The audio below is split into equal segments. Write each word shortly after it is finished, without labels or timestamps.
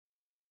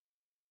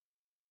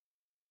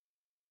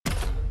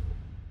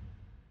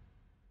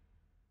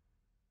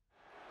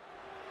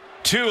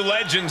Two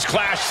legends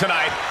clash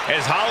tonight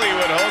as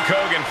Hollywood Hulk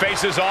Hogan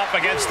faces off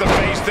against the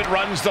face that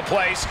runs the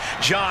place,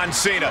 John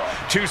Cena.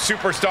 Two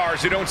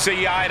superstars who don't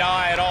see eye to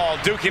eye at all,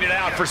 duking it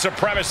out for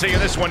supremacy in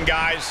this one,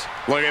 guys.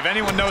 Look, if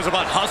anyone knows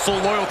about hustle,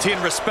 loyalty,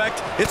 and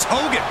respect, it's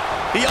Hogan.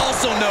 He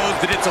also knows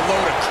that it's a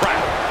load of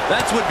crap.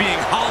 That's what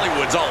being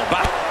Hollywood's all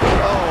about.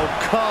 Oh,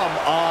 come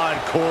on,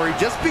 Corey.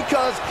 Just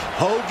because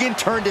Hogan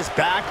turned his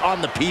back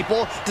on the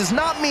people does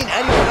not mean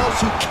anyone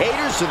else who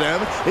caters to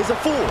them is a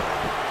fool.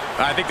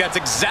 I think that's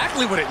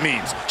exactly what it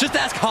means. Just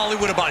ask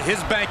Hollywood about his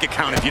bank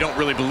account if you don't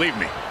really believe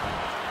me.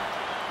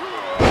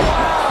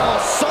 Wow,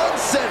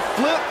 sunset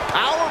flip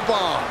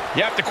powerbomb.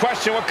 You have to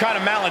question what kind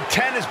of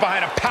malintent is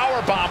behind a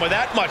powerbomb with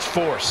that much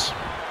force.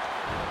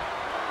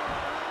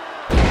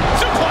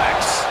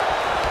 Suplex.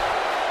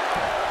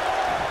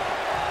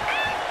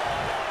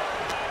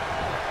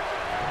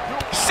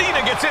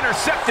 Cena gets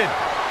intercepted.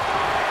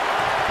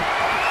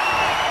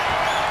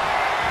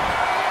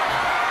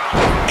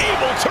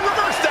 Able to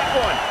reverse that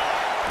one.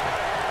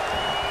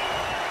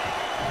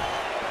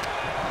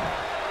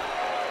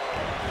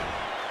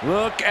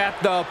 Look at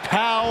the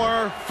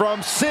power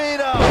from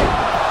Cena.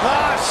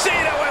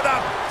 Cena with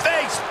a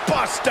face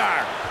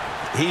buster.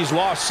 He's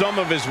lost some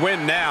of his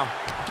wind now.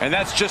 And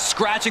that's just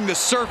scratching the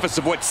surface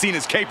of what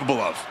Cena's capable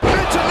of.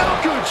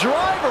 Michinoku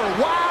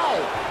driver, wow.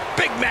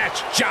 Big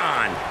match,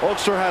 John.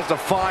 Hulkster has to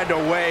find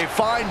a way,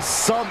 find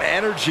some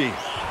energy.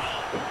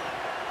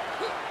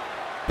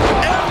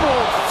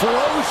 Emerald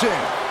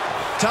Frozen.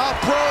 Top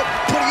rope,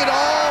 putting it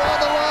all on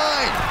the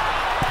line.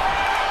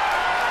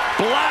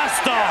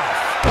 Blast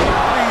off.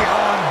 Body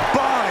on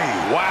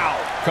body. Wow,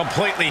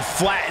 completely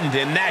flattened,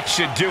 and that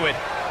should do it.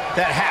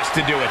 That has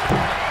to do it.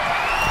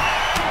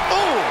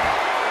 Ooh.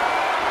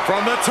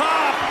 From the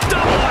top,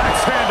 double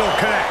axe handle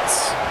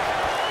connects.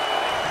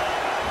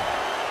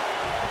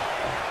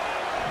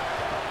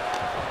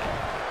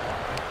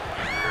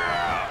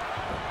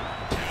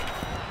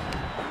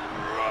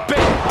 Big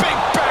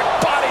back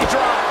body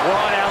drop.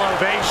 What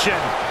elevation.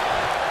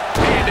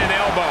 And an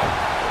elbow.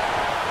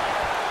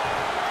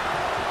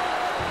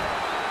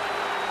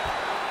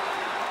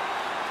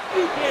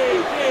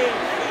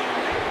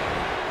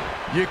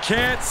 You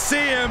can't see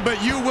him,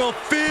 but you will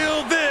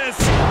feel this.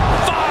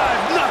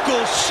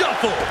 Five-knuckle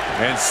shuffle.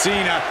 And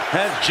Cena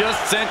has just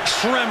sent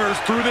tremors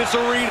through this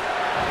arena.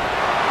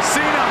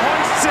 Cena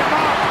hoists him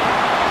up.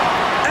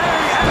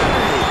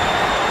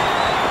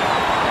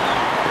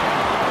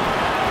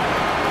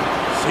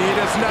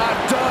 Cena's not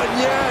done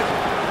yet.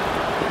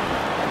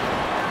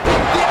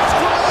 The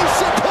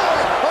exclamation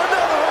point.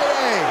 Another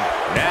A.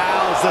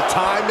 Now's the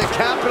time to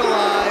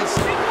capitalize.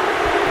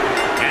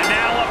 And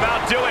that'll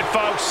about do it,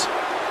 folks.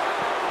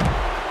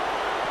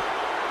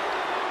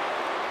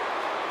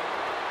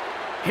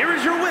 Here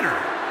is your winner,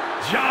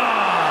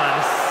 John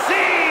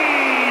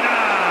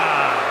Cena.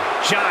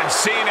 John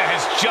Cena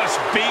has just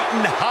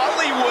beaten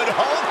Hollywood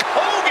Hulk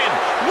Hogan.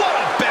 What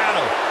a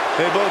battle.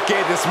 They both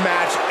gave this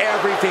match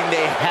everything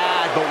they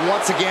had, but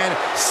once again,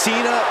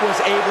 Cena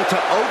was able to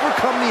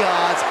overcome the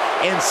odds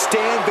and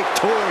stand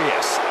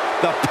victorious.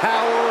 The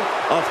power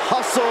of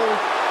hustle,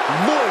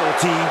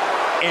 loyalty,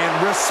 and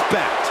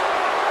respect.